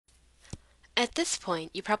At this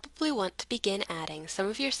point, you probably want to begin adding some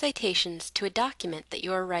of your citations to a document that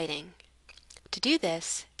you are writing. To do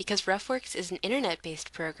this, because RefWorks is an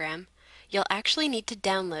internet-based program, you'll actually need to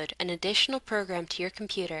download an additional program to your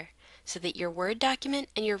computer so that your Word document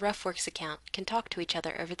and your RefWorks account can talk to each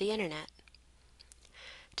other over the internet.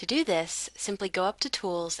 To do this, simply go up to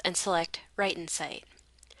Tools and select Write Cite.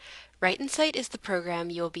 Write Cite is the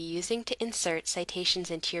program you will be using to insert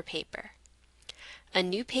citations into your paper. A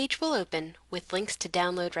new page will open with links to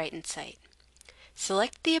download Write Cite.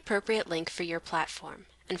 Select the appropriate link for your platform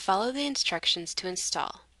and follow the instructions to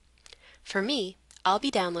install. For me, I'll be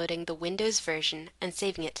downloading the Windows version and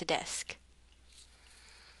saving it to disk.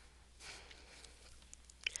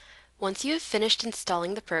 Once you have finished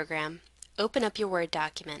installing the program, open up your Word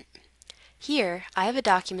document. Here, I have a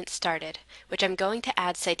document started, which I'm going to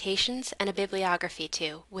add citations and a bibliography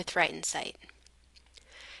to with Write Cite.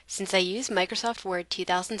 Since I use Microsoft Word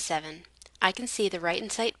 2007, I can see the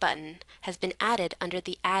Write Cite button has been added under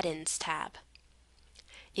the Add-ins tab.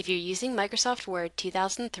 If you're using Microsoft Word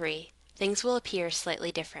 2003, things will appear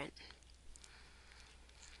slightly different.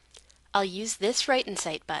 I'll use this Write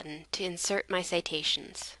Cite button to insert my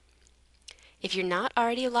citations. If you're not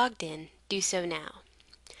already logged in, do so now.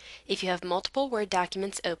 If you have multiple Word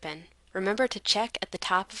documents open, remember to check at the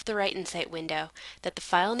top of the Write Cite window that the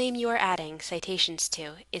file name you are adding citations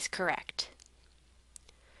to is correct.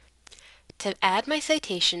 To add my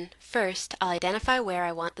citation, first I'll identify where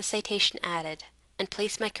I want the citation added and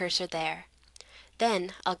place my cursor there.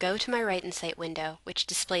 Then I'll go to my Write Cite window, which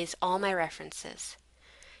displays all my references.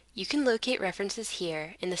 You can locate references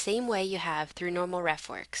here in the same way you have through normal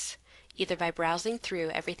RefWorks, either by browsing through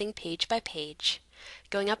everything page by page,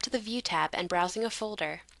 going up to the View tab and browsing a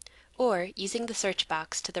folder, or using the search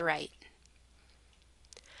box to the right.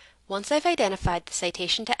 Once I've identified the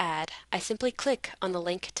citation to add, I simply click on the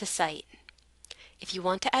link to Cite. If you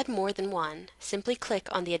want to add more than one, simply click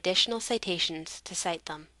on the additional citations to cite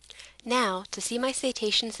them. Now, to see my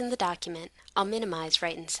citations in the document, I'll minimize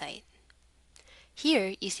Write Cite.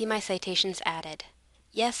 Here, you see my citations added.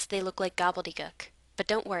 Yes, they look like gobbledygook, but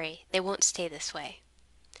don't worry, they won't stay this way.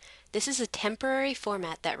 This is a temporary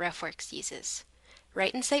format that RefWorks uses.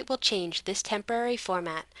 Write Cite will change this temporary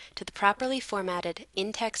format to the properly formatted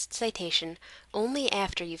in-text citation only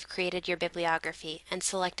after you've created your bibliography and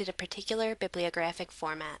selected a particular bibliographic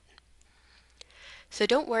format. So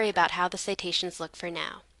don't worry about how the citations look for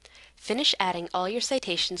now. Finish adding all your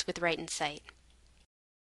citations with Write Cite.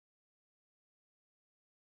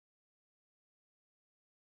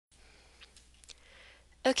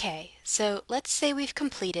 Okay, so let's say we've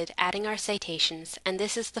completed adding our citations and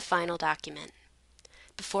this is the final document.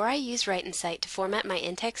 Before I use Write Cite to format my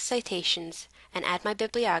in-text citations and add my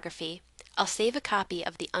bibliography, I'll save a copy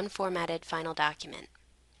of the unformatted final document.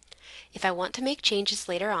 If I want to make changes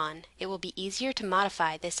later on, it will be easier to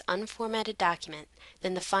modify this unformatted document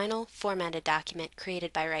than the final formatted document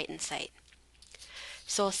created by Write Cite.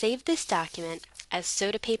 So I'll save this document as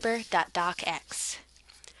sodapaper.docx.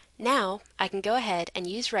 Now I can go ahead and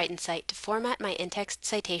use Write Cite to format my in-text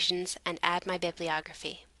citations and add my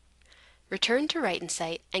bibliography. Return to Write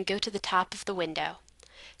Cite and go to the top of the window.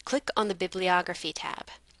 Click on the Bibliography tab.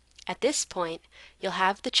 At this point, you'll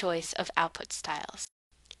have the choice of output styles.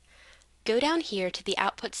 Go down here to the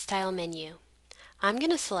Output Style menu. I'm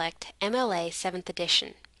going to select MLA 7th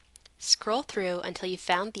edition. Scroll through until you've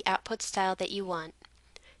found the output style that you want.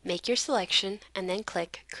 Make your selection and then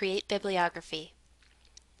click Create Bibliography.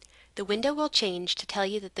 The window will change to tell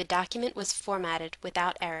you that the document was formatted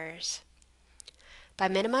without errors. By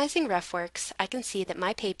minimizing RefWorks, I can see that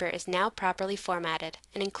my paper is now properly formatted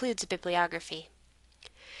and includes a bibliography.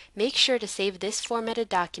 Make sure to save this formatted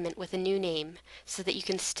document with a new name so that you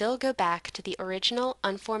can still go back to the original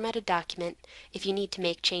unformatted document if you need to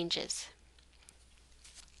make changes.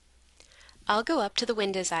 I'll go up to the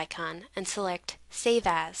Windows icon and select Save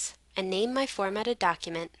As and name my formatted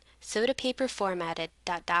document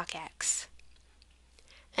sodapaperformatted.docx.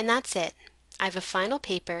 And that's it. I have a final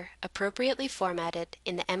paper appropriately formatted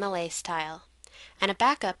in the MLA style, and a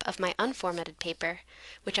backup of my unformatted paper,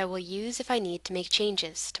 which I will use if I need to make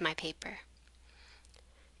changes to my paper.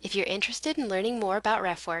 If you're interested in learning more about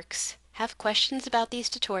RefWorks, have questions about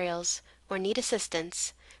these tutorials, or need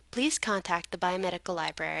assistance, please contact the Biomedical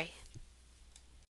Library.